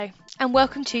And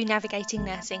welcome to Navigating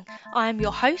Nursing. I am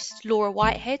your host, Laura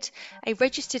Whitehead, a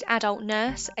registered adult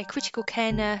nurse, a critical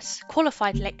care nurse,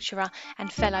 qualified lecturer,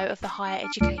 and fellow of the Higher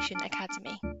Education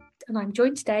Academy. And I'm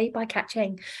joined today by Kat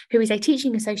Cheng, who is a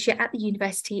teaching associate at the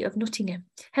University of Nottingham.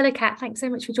 Hello, Kat. Thanks so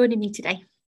much for joining me today.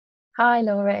 Hi,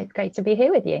 Laura. It's great to be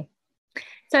here with you.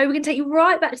 So we're going to take you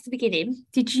right back to the beginning.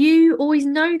 Did you always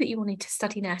know that you wanted to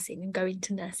study nursing and go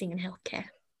into nursing and healthcare?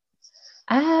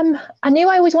 I knew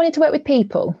I always wanted to work with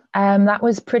people. That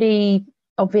was pretty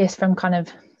obvious from kind of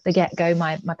the get-go.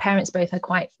 My parents both had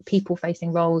quite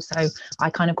people-facing roles, so I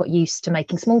kind of got used to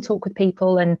making small talk with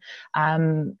people and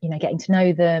getting to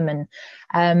know them.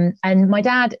 And my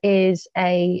dad is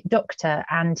a doctor,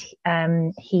 and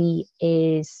he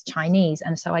is Chinese,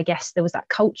 and so I guess there was that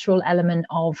cultural element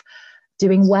of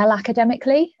doing well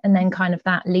academically, and then kind of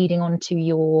that leading on to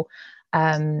your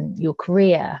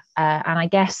career. And I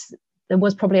guess there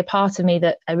was probably a part of me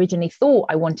that originally thought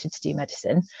I wanted to do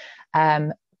medicine.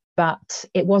 But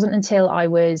it wasn't until I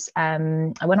went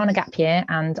on a gap year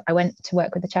and I went to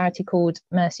work with a charity called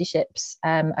Mercy Ships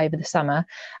over the summer.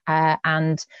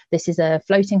 And this is a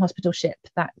floating hospital ship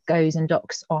that goes and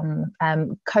docks on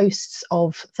coasts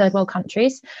of third world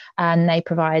countries. And they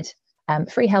provide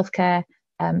free healthcare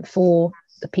for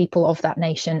the people of that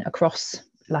nation across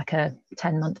like a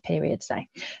 10-month period, say.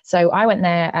 So I went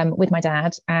there with my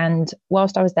dad, and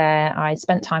whilst I was there, I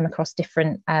spent time across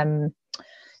different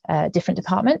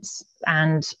departments,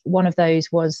 and one of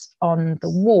those was on the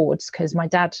wards, because my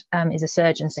dad is a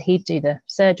surgeon, so he'd do the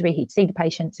surgery, he'd see the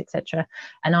patients, etc.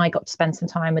 And I got to spend some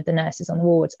time with the nurses on the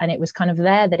wards, and it was kind of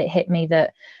there that it hit me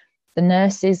that the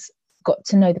nurses got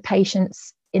to know the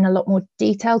patients in a lot more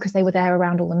detail, because they were there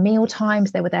around all the meal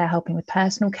times, they were there helping with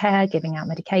personal care, giving out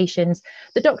medications.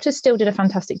 The doctors still did a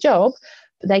fantastic job,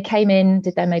 but they came in,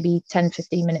 did their maybe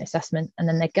 10-15 minute assessment, and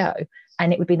then they'd go.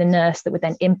 And it would be the nurse that would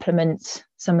then implement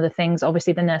some of the things.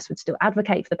 Obviously the nurse would still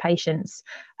advocate for the patients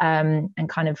and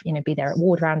kind of be there at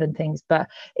ward round and things, but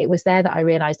it was there that I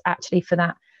realized actually for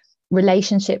that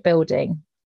relationship building,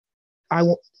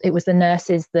 it was the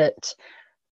nurses that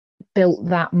built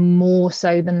that more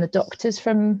so than the doctors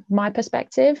from my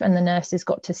perspective. And the nurses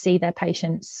got to see their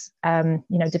patients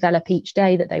develop each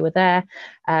day that they were there,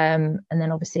 and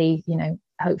then obviously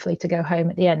hopefully to go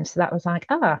home at the end. So that was like,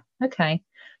 okay,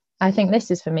 I think this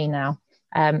is for me now.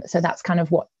 So that's kind of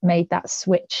what made that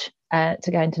switch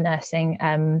to go into nursing.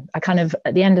 I kind of,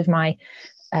 at the end of my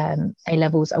A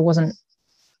levels,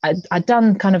 I'd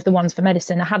done kind of the ones for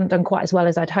medicine. I hadn't done quite as well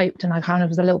as I'd hoped, and I kind of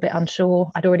was a little bit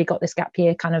unsure. I'd already got this gap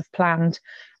year kind of planned,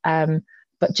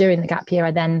 but during the gap year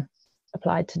I then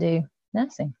applied to do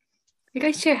nursing. It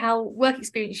goes to show how work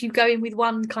experience, you go in with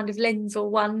one kind of lens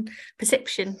or one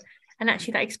perception, and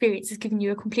actually that experience has given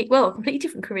you a completely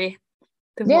different career.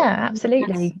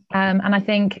 Absolutely. And I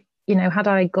think had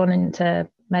I gone into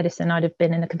medicine, I'd have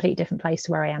been in a completely different place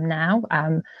to where I am now,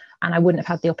 and I wouldn't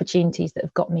have had the opportunities that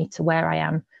have got me to where I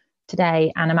am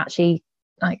today. And I'm actually,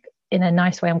 like, in a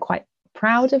nice way, I'm quite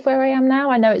proud of where I am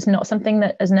now. I know it's not something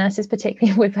that as nurses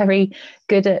particularly we're very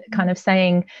good at kind of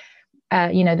saying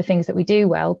the things that we do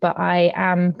well, but I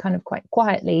am kind of quite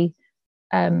quietly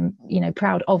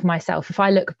proud of myself. If I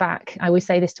look back, I always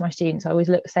say this to my students, I always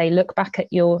look back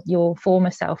at your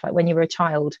former self, like when you were a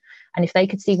child, and if they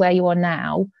could see where you are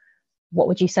now, what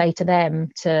would you say to them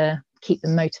to keep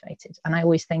them motivated? And I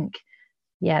always think,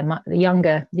 the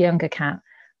younger Kat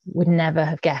would never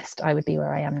have guessed I would be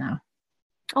where I am now.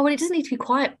 Oh, well, it doesn't need to be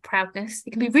quiet proudness.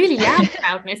 It can be really loud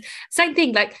proudness. Same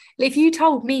thing, like if you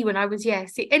told me when I was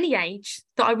any age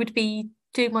that I would be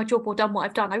doing my job or done what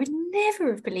I've done, I would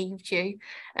never have believed you.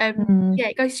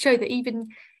 It goes to show that even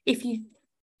if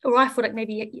I feel like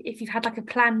maybe if you've had like a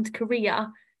planned career,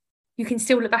 you can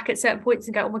still look back at certain points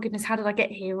and go, oh my goodness, how did I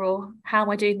get here? Or how am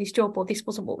I doing this job? Or this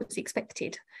wasn't what was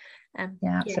expected.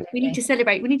 Absolutely. We need to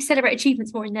celebrate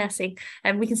achievements more in nursing,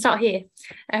 and we can start here.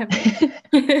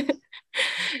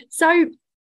 So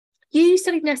you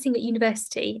studied nursing at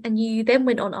university, and you then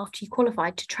went on after you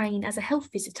qualified to train as a health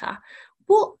visitor.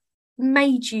 What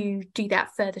made you do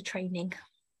that further training?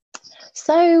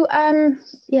 So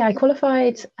I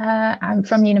qualified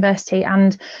from university,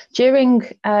 and during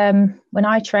when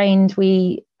I trained,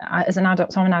 as an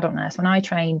adult, so I'm an adult nurse, when I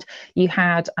trained, you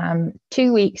had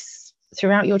 2 weeks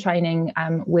throughout your training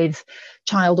with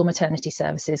child or maternity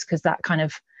services, because that kind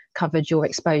of covered your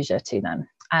exposure to them.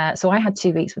 So I had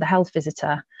 2 weeks with a health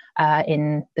visitor,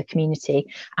 in the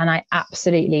community, and I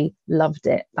absolutely loved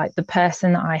it. Like, the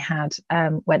person that I had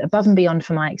went above and beyond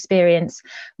for my experience.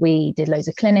 We did loads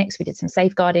of clinics, we did some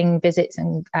safeguarding visits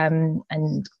and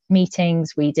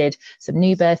meetings, we did some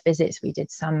new birth visits, we did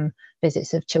some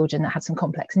visits of children that had some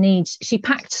complex needs. She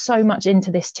packed so much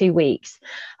into this 2 weeks,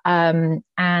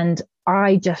 and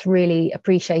I just really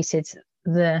appreciated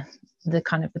the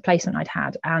kind of the placement I'd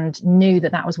had, and knew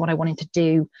that that was what I wanted to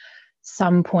do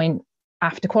some point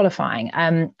after qualifying.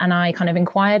 And I kind of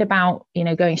inquired about,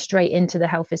 going straight into the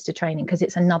health visitor training, because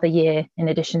it's another year in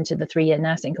addition to the 3-year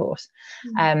nursing course.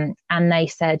 And they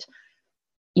said,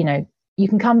 you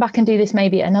can come back and do this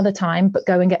maybe at another time, but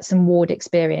go and get some ward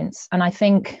experience. And I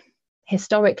think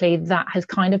historically that has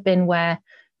kind of been where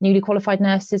newly qualified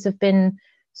nurses have been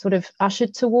sort of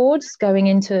ushered towards, going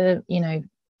into,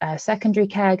 secondary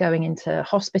care, going into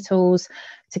hospitals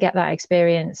to get that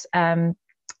experience.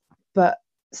 But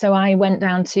so I went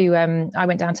down to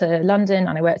London,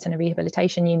 and I worked in a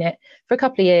rehabilitation unit for a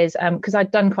couple of years, because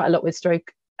I'd done quite a lot with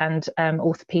stroke and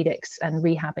orthopedics and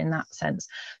rehab in that sense.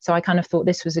 So I kind of thought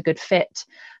this was a good fit.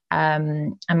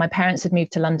 And my parents had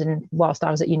moved to London whilst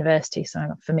I was at university.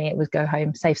 So for me, it was go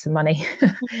home, save some money.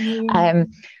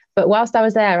 But whilst I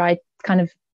was there, I kind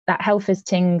of, that health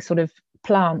visiting sort of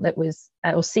plant that was,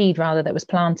 or seed rather, that was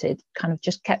planted, kind of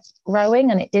just kept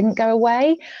growing, and it didn't go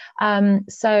away.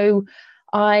 So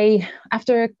I,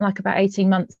 after like about 18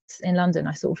 months in London,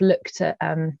 I sort of looked at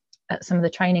some of the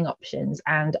training options,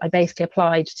 and I basically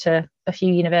applied to a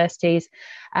few universities,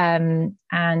 and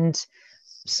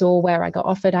saw where I got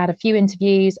offered. I had a few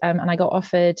interviews, and I got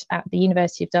offered at the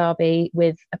University of Derby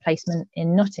with a placement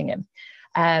in Nottingham.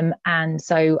 And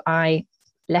so I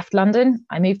left London,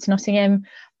 I moved to Nottingham,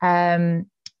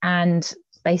 and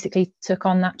basically took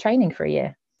on that training for a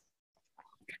year.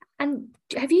 And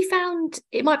have you found,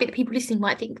 it might be that people listening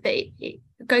might think that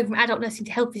going from adult nursing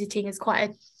to health visiting is quite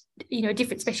a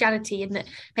different speciality, and that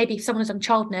maybe if someone has done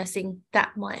child nursing,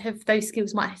 that might have, those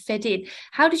skills might have fed in.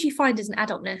 How did you find as an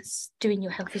adult nurse doing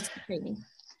your health visiting training?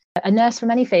 A nurse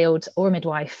from any field or a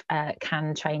midwife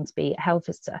can train to be a health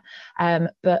visitor,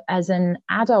 but as an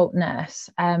adult nurse,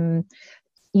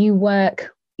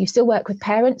 you still work with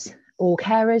parents or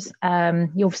carers.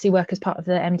 You obviously work as part of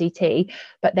the MDT,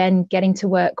 but then getting to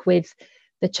work with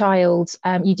the child,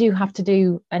 you do have to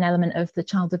do an element of the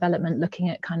child development, looking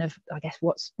at kind of, I guess,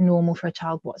 what's normal for a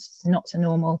child, what's not so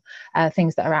normal,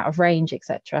 things that are out of range,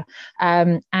 etc.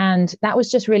 And that was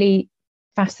just really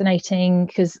fascinating,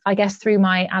 because I guess through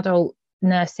my adult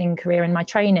nursing career and my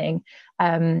training,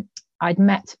 I'd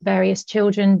met various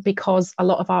children, because a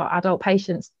lot of our adult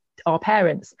patients are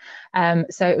parents.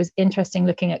 So it was interesting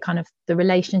looking at kind of the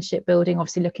relationship building,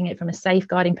 obviously looking at it from a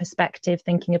safeguarding perspective,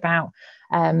 thinking about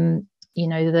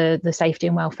the safety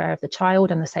and welfare of the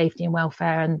child, and the safety and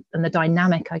welfare and the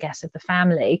dynamic, I guess, of the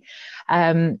family.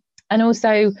 And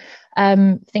also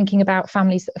thinking about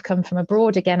families that have come from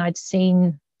abroad. Again, I'd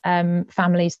seen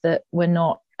families that were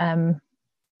not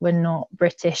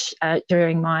British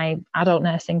during my adult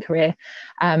nursing career,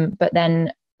 but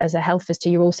then as a health visitor,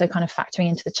 you're also kind of factoring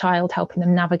into the child, helping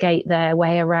them navigate their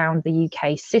way around the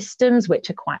UK systems, which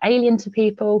are quite alien to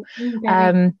people.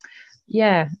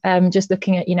 Just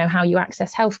looking at how you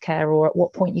access healthcare, or at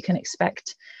what point you can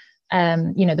expect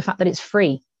the fact that it's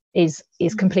free is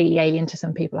completely alien to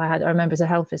some people. I remember as a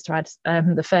health visitor, I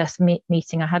had the first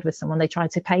meeting I had with someone, they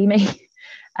tried to pay me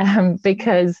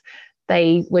because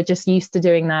they were just used to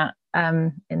doing that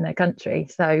in their country.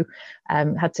 So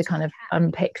had to kind of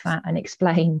unpick that and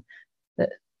explain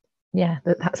that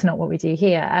that's not what we do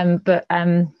here. And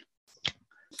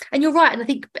you're right, and I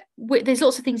think there's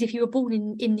lots of things, if you were born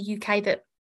in the UK, that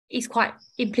is quite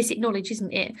implicit knowledge,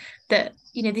 isn't it? That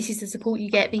this is the support you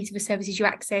get, these are the services you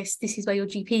access, this is where your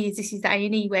GP is, this is the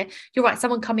A&E. Where you're right,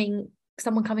 someone coming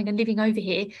and living over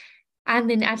here, and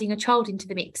then adding a child into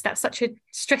the mix, that's such a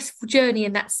stressful journey,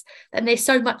 and there's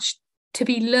so much to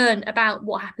be learned about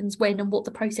what happens when and what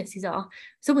the processes are.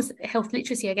 It's almost health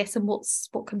literacy, I guess, and what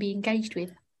can be engaged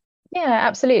with. Yeah,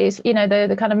 absolutely. It's,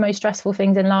 the kind of most stressful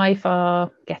things in life are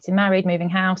getting married, moving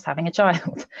house, having a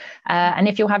child. And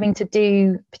if you're having to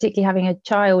do, particularly having a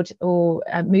child, or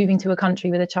moving to a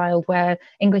country with a child where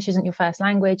English isn't your first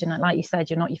language, and like you said,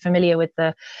 you're not familiar with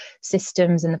the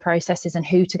systems and the processes and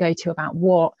who to go to about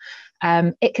what,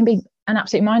 it can be an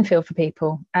absolute minefield for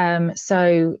people.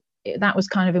 So that was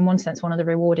kind of, in one sense, one of the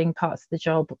rewarding parts of the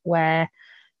job, where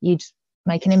you'd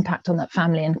make an impact on that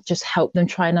family and just help them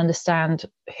try and understand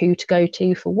who to go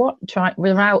to for what,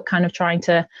 without kind of trying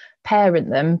to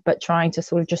parent them, but trying to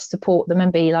sort of just support them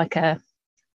and be like a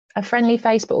friendly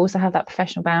face, but also have that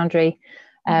professional boundary,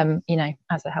 as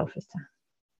a health visitor.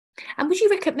 And would you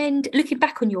recommend, looking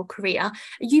back on your career, are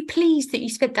you pleased that you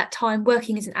spent that time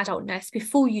working as an adult nurse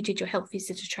before you did your health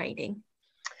visitor training?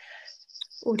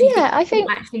 Or do you think I it's think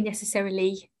not actually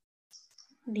necessarily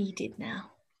needed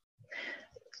now?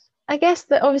 I guess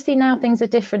that obviously now things are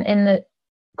different in that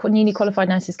newly qualified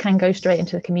nurses can go straight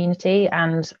into the community,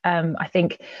 and I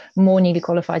think more newly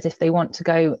qualified, if they want to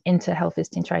go into health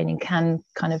visiting training, can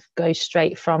kind of go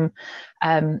straight from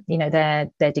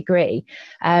their degree.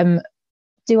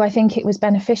 Do I think it was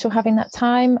beneficial having that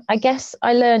time? I guess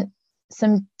I learned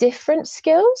some different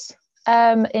skills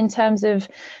in terms of,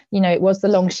 it was the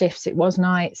long shifts, it was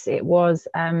nights, it was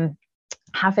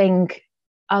having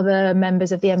other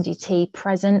members of the MDT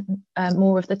present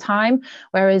more of the time,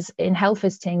 whereas in health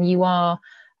visiting you are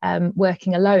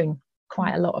working alone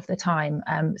quite a lot of the time,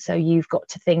 so you've got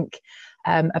to think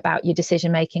about your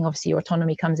decision making. Obviously your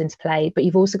autonomy comes into play, but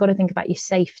you've also got to think about your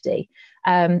safety,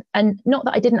 and not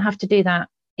that I didn't have to do that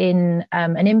in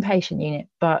an inpatient unit,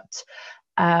 but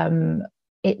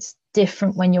it's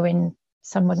different when you're in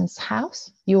someone's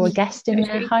house, you're a guest in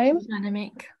their home.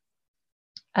 Dynamic.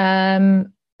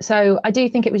 So I do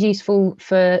think it was useful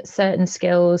for certain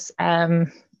skills,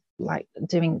 like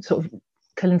doing sort of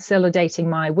consolidating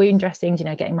my wound dressings,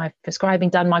 getting my prescribing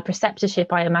done. My preceptorship,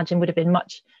 I imagine, would have been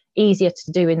much easier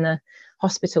to do in the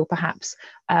hospital, perhaps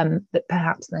than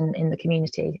in the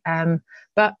community.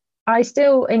 But I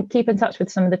still keep in touch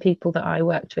with some of the people that I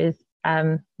worked with,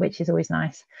 which is always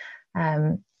nice.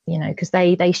 Because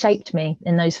they shaped me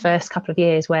in those first couple of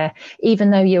years, where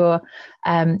even though you're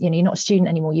not a student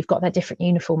anymore, you've got that different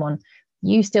uniform on,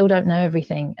 you still don't know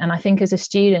everything. And I think as a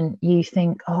student you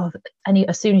think, and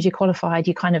as soon as you're qualified,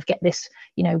 you kind of get this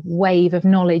wave of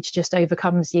knowledge just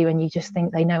overcomes you, and you just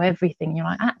think they know everything. You're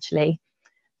like, actually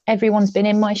everyone's been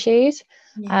in my shoes.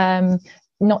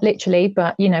 Not literally,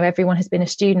 but everyone has been a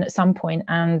student at some point,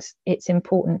 and it's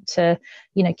important to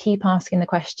keep asking the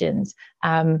questions,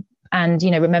 and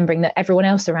remembering that everyone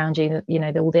else around you,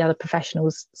 that all the other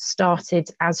professionals started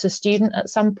as a student at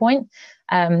some point.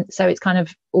 So it's kind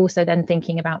of also then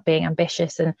thinking about being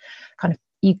ambitious, and kind of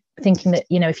you thinking that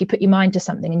if you put your mind to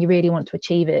something and you really want to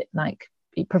achieve it, like,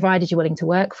 provided you're willing to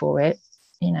work for it,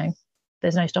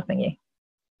 there's no stopping you.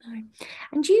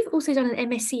 And you've also done an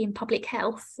MSc in public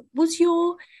health. Was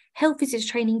your health visitor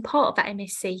training part of that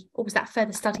MSc, or was that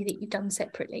further study that you've done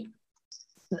separately?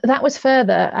 That was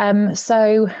further.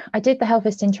 So I did the health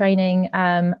visiting training,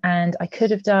 and I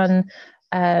could have done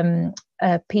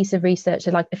a piece of research,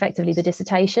 like effectively the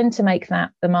dissertation, to make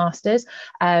that the master's.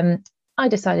 I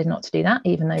decided not to do that,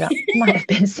 even though that might have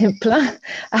been simpler.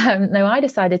 No, I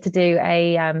decided to do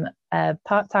a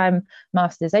part-time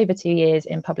master's over 2 years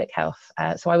in public health.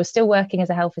 So I was still working as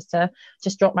a health visitor,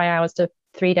 just dropped my hours to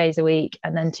 3 days a week,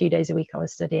 and then 2 days a week I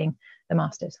was studying the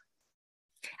master's.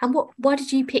 And why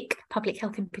did you pick public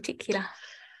health in particular?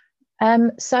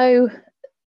 So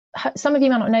some of you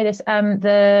might not know this,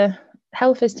 the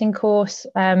health visiting course,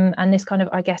 and this kind of,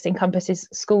 I guess, encompasses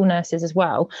school nurses as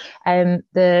well.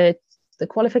 The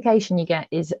qualification you get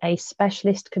is a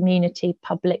specialist community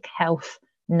public health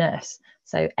nurse,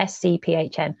 so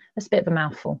SCPHN. That's a bit of a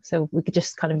mouthful, so we could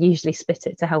just kind of usually split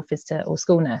it to health visitor or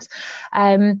school nurse.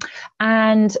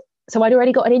 And so I'd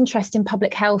already got an interest in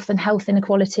public health and health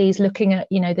inequalities, looking at,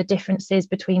 the differences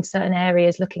between certain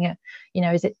areas, looking at,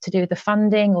 is it to do with the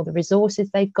funding or the resources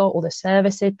they've got, or the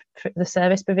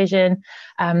service provision?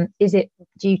 Is it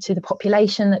due to the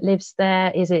population that lives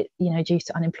there? Is it, due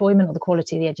to unemployment or the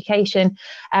quality of the education?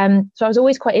 So I was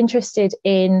always quite interested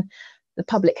in the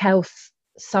public health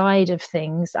side of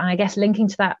things, and I guess linking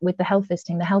to that with the health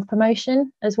visiting, the health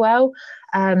promotion as well,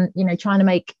 trying to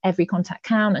make every contact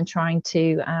count, and trying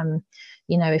to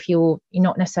if you're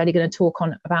not necessarily going to talk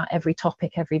on about every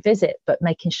topic every visit, but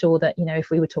making sure that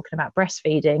if we were talking about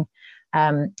breastfeeding,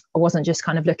 I wasn't just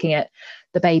kind of looking at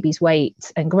the baby's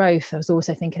weight and growth. I was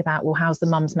also thinking about, well, how's the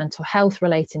mum's mental health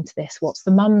relating to this? What's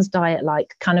the mum's diet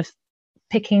like? Kind of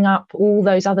picking up all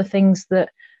those other things,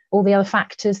 all the other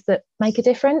factors that make a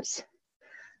difference,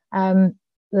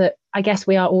 that I guess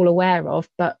we are all aware of,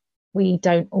 but we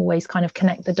don't always kind of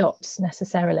connect the dots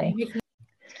necessarily.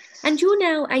 And you're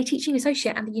now a teaching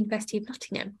associate at the University of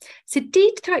Nottingham. So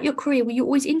throughout your career, were you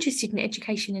always interested in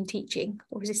education and teaching,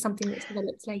 or was this something that's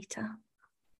developed later?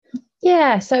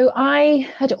 Yeah, so I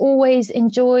had always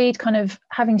enjoyed kind of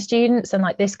having students, and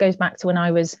like this goes back to when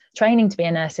I was training to be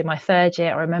a nurse in my third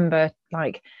year. I remember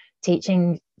like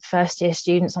teaching first year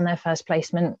students on their first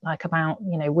placement, like about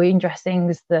wound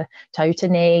dressings, the toe to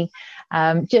knee.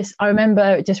 I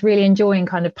remember just really enjoying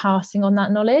kind of passing on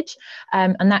that knowledge,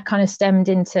 and that kind of stemmed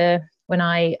into when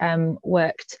I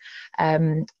worked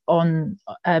in an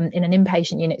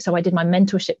inpatient unit. So I did my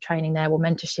mentorship training there, or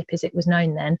mentorship as it was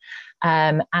known then,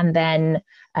 and then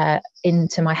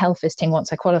into my health visiting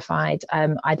once I qualified.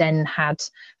 I then had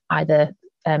either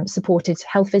supported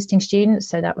health visiting students,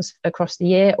 so that was across the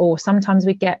year, or sometimes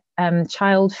we'd get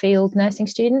child field nursing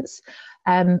students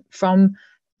from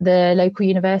the local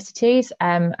universities,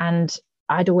 and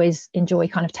I'd always enjoy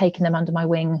kind of taking them under my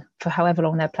wing for however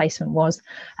long their placement was.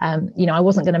 I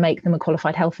wasn't going to make them a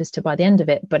qualified health visitor by the end of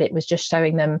it, but it was just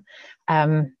showing them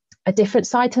a different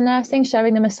side to nursing,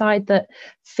 showing them a side that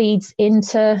feeds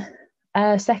into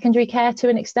secondary care to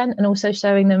an extent, and also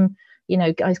showing them,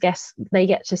 I guess they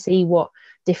get to see what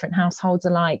different households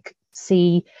are like,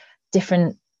 see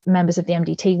different members of the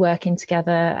MDT working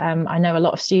together. I know a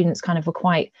lot of students kind of were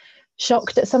quite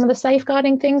shocked at some of the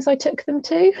safeguarding things I took them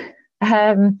to.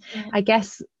 I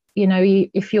guess,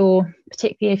 if you're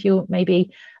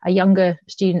maybe a younger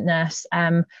student nurse,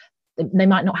 they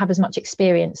might not have as much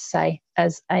experience, say,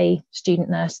 as a student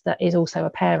nurse that is also a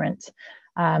parent,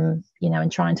 and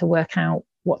trying to work out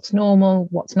what's normal,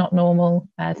 what's not normal,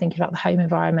 thinking about the home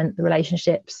environment, the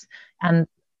relationships, and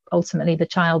ultimately the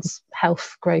child's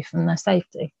health, growth and their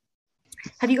safety.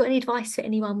 Have you got any advice for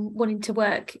anyone wanting to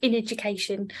work in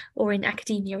education or in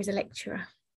academia as a lecturer?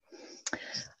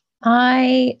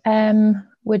 I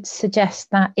would suggest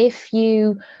that if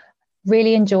you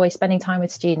really enjoy spending time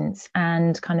with students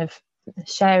and kind of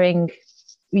sharing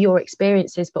your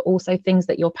experiences, but also things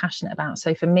that you're passionate about.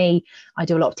 So for me, I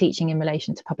do a lot of teaching in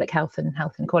relation to public health and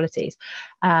health inequalities.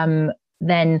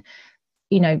 Then,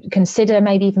 consider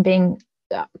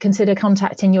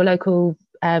contacting your local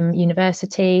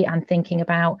university and thinking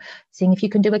about seeing if you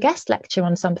can do a guest lecture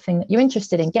on something that you're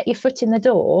interested in. Get your foot in the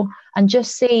door and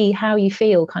just see how you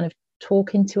feel kind of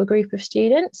talking to a group of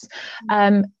students.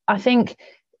 I think,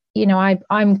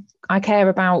 I care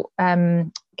about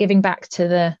giving back to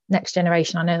the next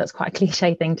generation. I know that's quite a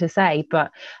cliche thing to say,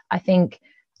 but I think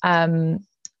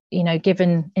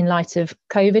given in light of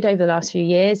COVID over the last few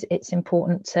years, it's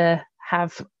important to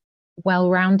have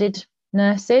well-rounded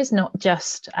nurses, not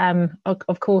just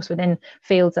of course within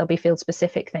fields there'll be field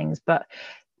specific things, but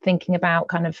thinking about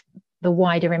kind of the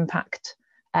wider impact,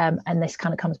 and this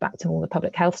kind of comes back to all the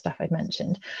public health stuff I've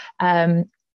mentioned,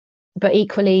 but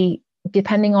equally,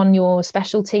 depending on your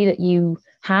specialty that you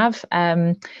have,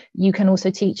 you can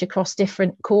also teach across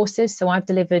different courses. So I've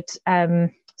delivered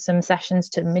some sessions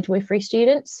to midwifery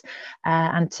students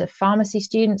and to pharmacy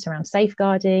students around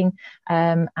safeguarding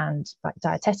and like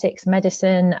dietetics,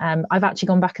 medicine. I've actually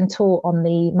gone back and taught on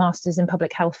the Masters in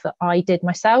Public Health that I did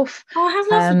myself. Oh, how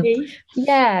lovely.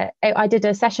 I did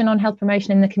a session on health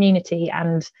promotion in the community,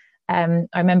 and I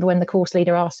remember when the course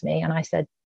leader asked me, and I said,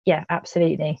 yeah,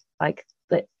 absolutely, like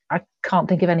I can't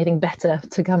think of anything better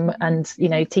to come and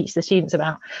teach the students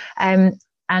about. And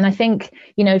I think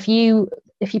if you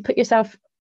put yourself,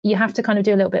 you have to kind of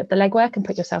do a little bit of the legwork and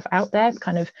put yourself out there,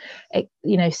 kind of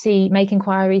make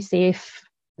inquiries, see if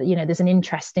there's an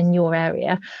interest in your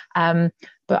area, but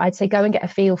I'd say go and get a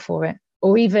feel for it.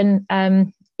 Or even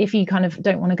if you kind of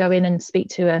don't want to go in and speak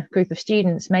to a group of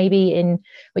students, maybe in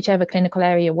whichever clinical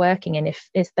area you're working in, if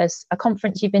there's a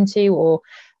conference you've been to or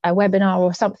a webinar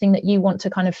or something that you want to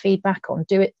kind of feedback on,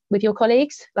 do it with your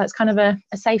colleagues. That's kind of a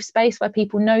safe space where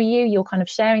people know you're kind of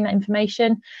sharing that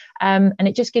information, and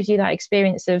it just gives you that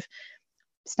experience of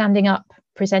standing up,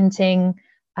 presenting.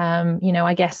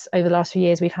 I guess over the last few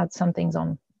years we've had some things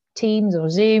on Teams or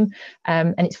Zoom,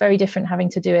 and it's very different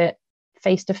having to do it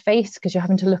face to face, because you're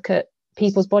having to look at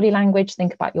people's body language,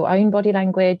 think about your own body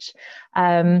language,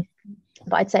 but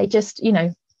I'd say just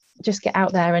get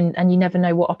out there, and you never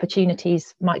know what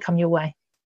opportunities might come your way.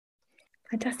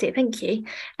 Fantastic, thank you.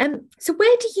 So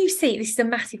where do you see, this is a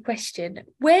massive question,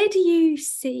 where do you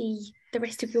see the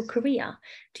rest of your career?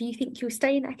 Do you think you'll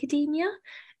stay in academia,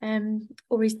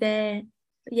 or is there,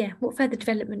 what further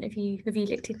development have you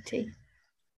looked into?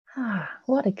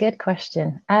 What a good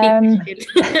question.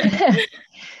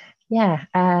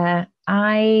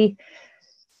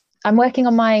 I'm working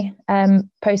on my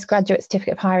postgraduate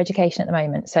certificate of higher education at the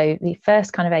moment. So the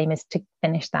first kind of aim is to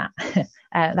finish that.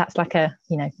 That's like in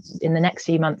the next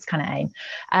few months kind of aim.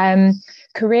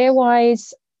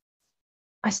 Career-wise,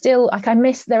 I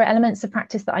miss, there are elements of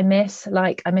practice that I miss.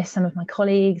 Like I miss some of my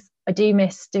colleagues. I do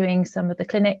miss doing some of the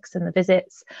clinics and the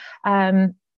visits.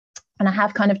 And I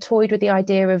have kind of toyed with the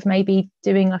idea of maybe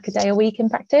doing like a day a week in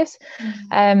practice.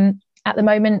 At the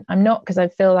moment, I'm not, because I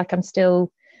feel like I'm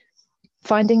still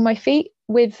finding my feet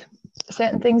with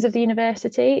certain things of the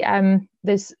university.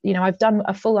 I've done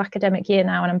a full academic year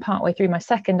now, and I'm partway through my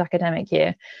second academic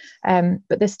year,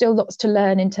 but there's still lots to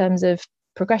learn in terms of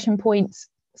progression points,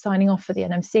 signing off for the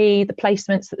NMC, the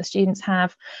placements that the students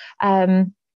have.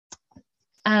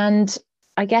 And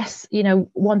I guess,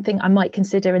 one thing I might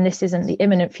consider, and this isn't the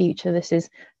imminent future, this is a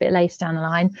bit later down the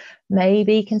line,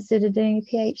 maybe consider doing a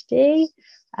PhD.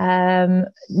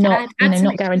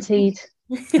 Not guaranteed.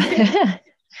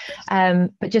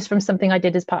 But just from something I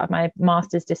did as part of my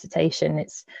master's dissertation,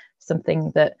 it's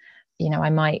something that I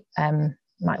might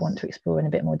want to explore in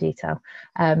a bit more detail.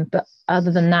 But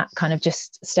other than that, kind of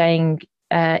just staying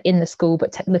in the school,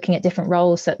 but looking at different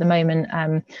roles. So at the moment,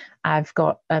 I've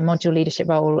got a module leadership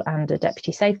role and a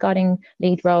deputy safeguarding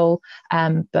lead role,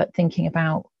 but thinking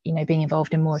about being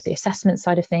involved in more of the assessment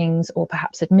side of things, or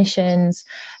perhaps admissions,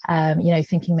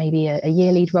 thinking maybe a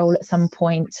year lead role at some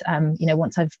point,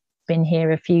 once I've been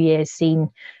here a few years, seen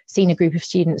a group of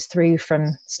students through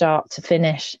from start to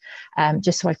finish,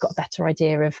 just so I've got a better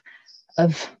idea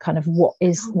of kind of what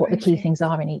the key things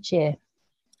are in each year.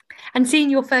 And seeing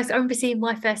your first, I remember seeing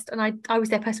my first, and I was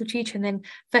their personal tutor, and then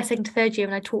first, second to third year,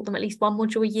 and I taught them at least one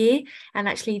module a year. And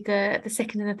actually the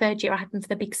second and the third year I had them for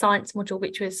the big science module,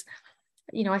 which was,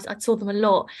 I saw them a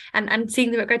lot, and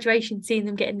seeing them at graduation, seeing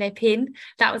them getting their pin,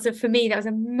 that was for me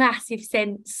a massive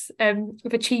sense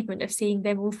of achievement, of seeing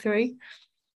them all through.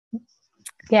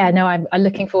 Yeah, no, I'm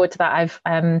looking forward to that. I've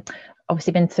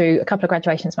obviously been through a couple of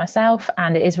graduations myself,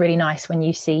 and it is really nice when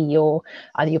you see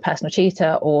either your personal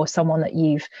tutor or someone that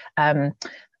you've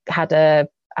had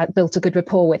built a good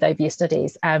rapport with over your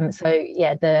studies. So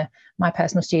yeah, my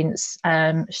personal students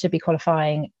should be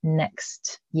qualifying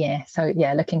next year. So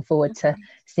yeah, looking forward to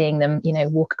seeing them,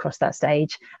 walk across that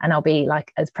stage, and I'll be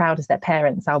as proud as their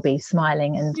parents. I'll be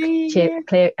smiling and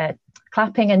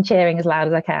clapping and cheering as loud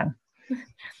as I can.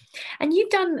 And you've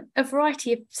done a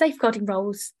variety of safeguarding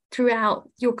roles throughout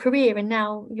your career, and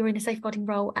now you're in a safeguarding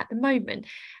role at the moment.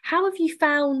 How have you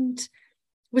found,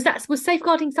 was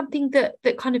safeguarding something that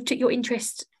kind of took your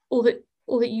interest, or that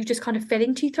you just kind of fell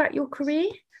into throughout your career?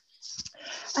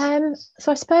 So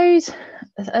I suppose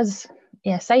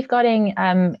safeguarding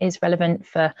is relevant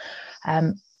for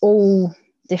all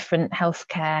different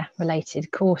healthcare related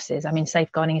courses. I mean,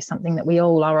 safeguarding is something that we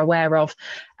all are aware of.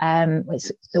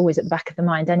 It's always at the back of the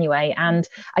mind anyway. And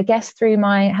I guess through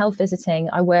my health visiting,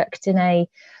 I worked in a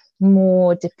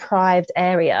more deprived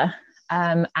area.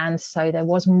 And so there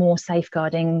was more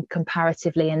safeguarding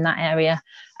comparatively in that area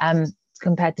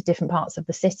compared to different parts of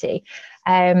the city.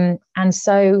 And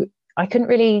so I couldn't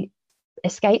really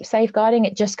escape safeguarding.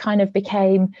 It just kind of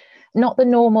became not the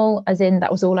normal, as in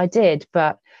that was all I did,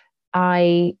 but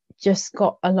I just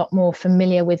got a lot more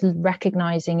familiar with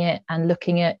recognizing it and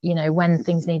looking at, when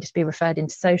things needed to be referred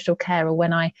into social care, or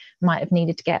when I might have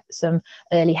needed to get some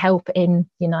early help in,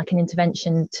 like an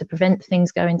intervention to prevent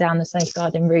things going down the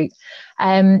safeguarding route.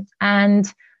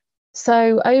 And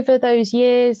so over those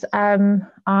years,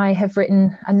 I have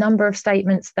written a number of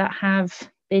statements that have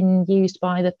been used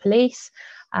by the police,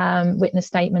 witness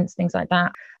statements, things like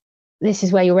that. This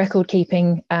is where your record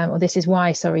keeping, this is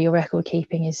why your record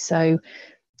keeping is so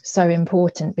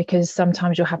important, because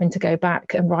sometimes you're having to go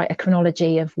back and write a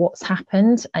chronology of what's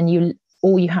happened, and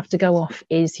all you have to go off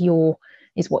is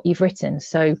what you've written.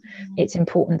 So it's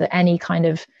important that any kind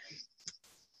of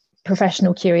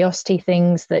professional curiosity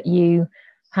things that you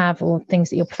have, or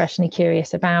things that you're professionally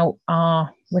curious about,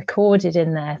 are recorded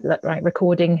in there, right?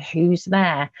 Recording who's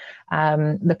there,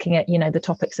 looking at the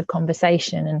topics of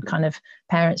conversation and kind of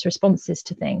parents' responses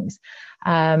to things,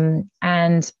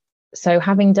 and so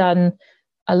having done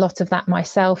a lot of that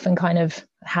myself, and kind of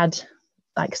had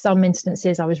some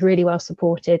instances I was really well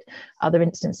supported, other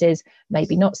instances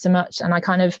maybe not so much, and I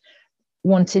kind of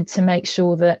wanted to make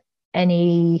sure that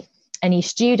any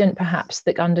student perhaps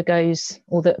that undergoes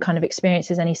or that kind of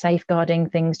experiences any safeguarding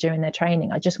things during their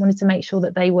training, I just wanted to make sure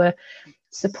that they were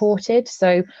supported.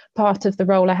 So part of the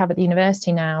role I have at the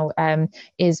university now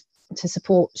is to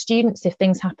support students if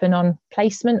things happen on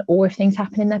placement, or if things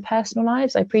happen in their personal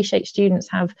lives. I appreciate students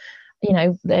have,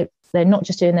 they're not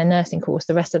just doing their nursing course,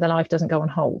 the rest of their life doesn't go on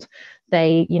hold.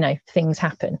 Things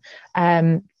happen.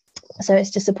 So it's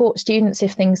to support students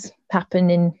if things happen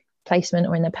in placement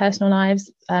or in their personal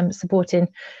lives, supporting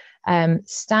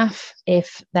staff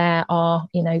if there are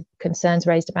concerns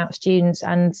raised about students,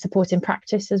 and supporting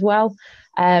practice as well.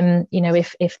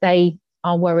 If they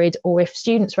are worried, or if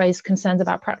students raise concerns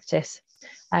about practice,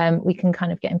 we can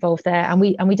kind of get involved there, and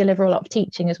we deliver a lot of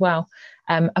teaching as well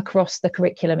across the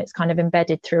curriculum. It's kind of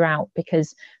embedded throughout,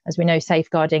 because as we know,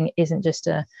 safeguarding isn't just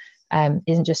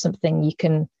something you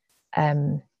can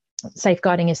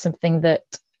safeguarding is something that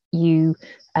you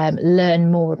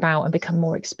learn more about and become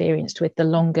more experienced with the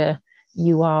longer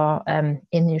you are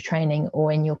in your training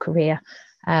or in your career.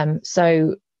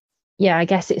 So yeah, I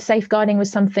guess safeguarding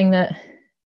was something that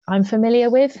I'm familiar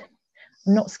with.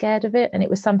 I'm not scared of it. And it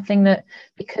was something that,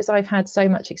 because I've had so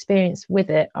much experience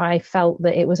with it, I felt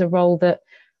that it was a role that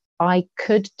I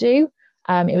could do.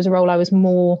 It was a role I was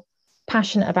more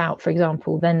passionate about, for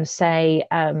example, than say,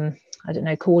 I don't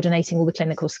know, coordinating all the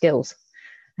clinical skills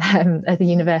at the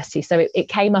university. So it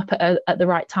came up at the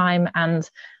right time, and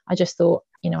I just thought,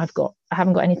 I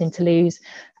haven't got anything to lose.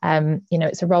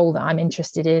 It's a role that I'm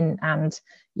interested in, and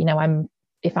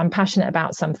if I'm passionate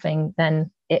about something,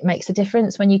 then it makes a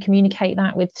difference when you communicate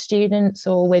that with students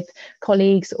or with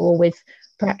colleagues or with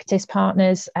practice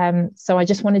partners. So I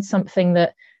just wanted something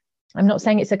that, I'm not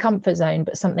saying it's a comfort zone,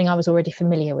 but something I was already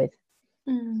familiar with.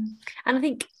 And I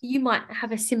think you might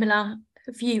have a similar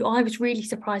view. I was really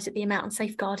surprised at the amount of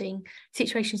safeguarding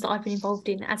situations that I've been involved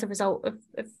in as a result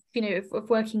of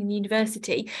working in the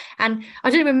university. And I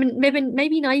don't remember,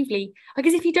 maybe naively, I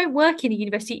guess if you don't work in a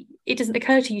university, it doesn't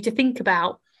occur to you to think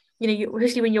about,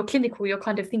 especially when you're clinical, you're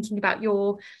kind of thinking about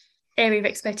your area of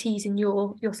expertise and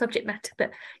your subject matter.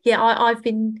 But yeah, I've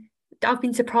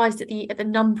been surprised at the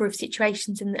number of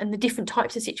situations and the different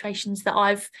types of situations that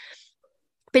I've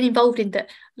been involved in, that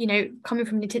coming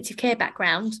from an intensive care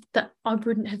background, that I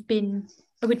wouldn't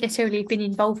necessarily have been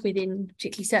involved with in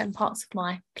particularly certain parts of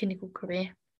my clinical career.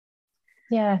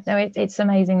 Yeah, no, it's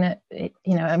amazing that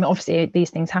obviously these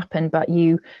things happen, but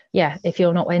if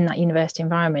you're not in that university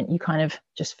environment, you kind of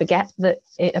just forget that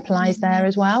it applies there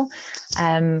as well.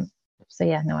 So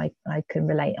yeah, no, I can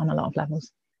relate on a lot of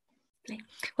levels.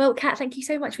 Well, Kat, thank you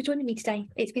so much for joining me today.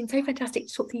 It's been so fantastic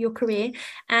to talk through your career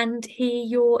and hear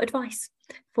your advice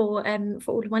for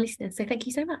all of my listeners. So thank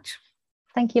you so much.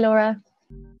 Thank you, Laura.